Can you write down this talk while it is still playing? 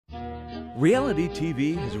Reality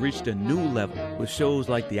TV has reached a new level with shows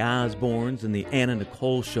like The Osbournes and The Anna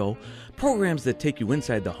Nicole Show, programs that take you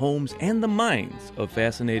inside the homes and the minds of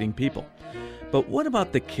fascinating people. But what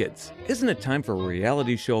about the kids? Isn't it time for a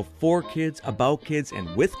reality show for kids, about kids,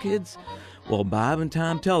 and with kids? Well, Bob and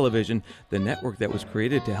Tom Television, the network that was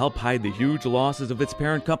created to help hide the huge losses of its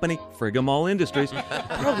parent company, Friggum All Industries,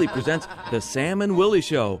 proudly presents The Sam and Willie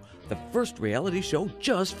Show, the first reality show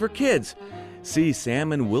just for kids. See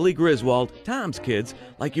Sam and Willie Griswold, Tom's kids,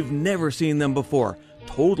 like you've never seen them before.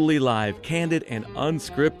 Totally live, candid, and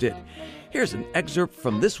unscripted. Here's an excerpt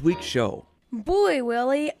from this week's show. Boy,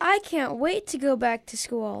 Willie, I can't wait to go back to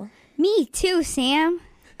school. Me too, Sam.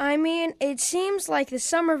 I mean, it seems like the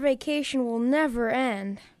summer vacation will never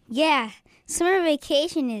end. Yeah, summer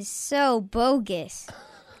vacation is so bogus.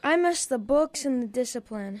 I miss the books and the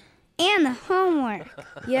discipline. And the homework.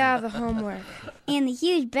 Yeah, the homework. And the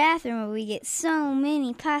huge bathroom where we get so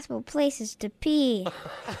many possible places to pee.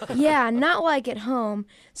 Yeah, not like at home.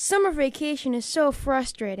 Summer vacation is so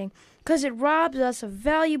frustrating because it robs us of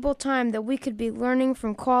valuable time that we could be learning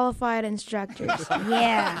from qualified instructors.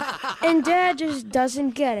 Yeah. And Dad just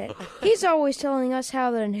doesn't get it. He's always telling us how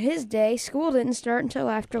that in his day, school didn't start until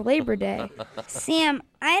after Labor Day. Sam,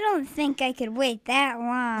 I don't think I could wait that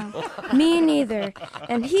long. Me neither.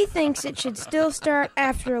 And he thinks it should still start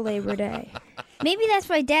after Labor Day. Maybe that's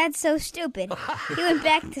why Dad's so stupid. He went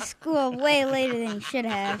back to school way later than he should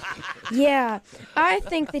have. Yeah, I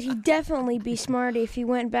think that he'd definitely be smarter if he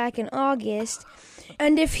went back in August.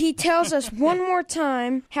 And if he tells us one more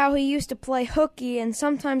time how he used to play hooky and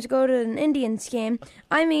sometimes go to an Indians game,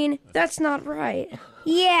 I mean, that's not right.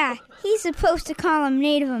 Yeah, he's supposed to call them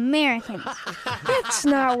Native Americans. That's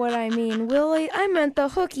not what I mean, Willie. I meant the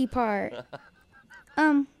hooky part.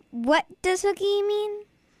 What does hooky mean?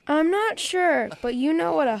 I'm not sure, but you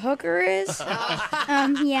know what a hooker is?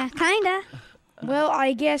 Yeah, kinda. Well,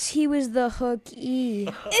 I guess he was the hooky.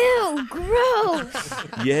 Ew, gross!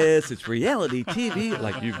 Yes, it's reality TV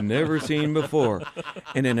like you've never seen before.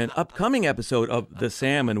 And in an upcoming episode of The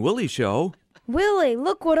Sam and Willie Show... Willie,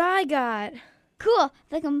 look what I got. Cool,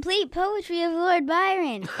 the complete poetry of Lord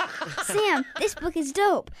Byron. Sam, this book is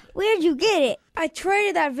dope. Where'd you get it? I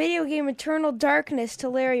traded that video game Eternal Darkness to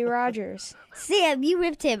Larry Rogers. Sam, you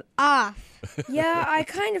ripped him off. Yeah, I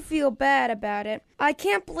kind of feel bad about it. I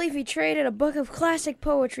can't believe he traded a book of classic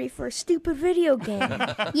poetry for a stupid video game.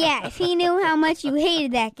 Yeah, if he knew how much you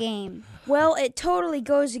hated that game. Well, it totally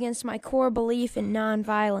goes against my core belief in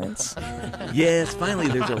nonviolence. Yes, finally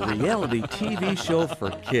there's a reality TV show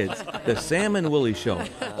for kids, The Sam and Willie Show,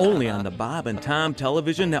 only on the Bob and Tom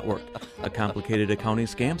Television Network, a complicated accounting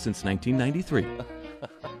scam since 1993.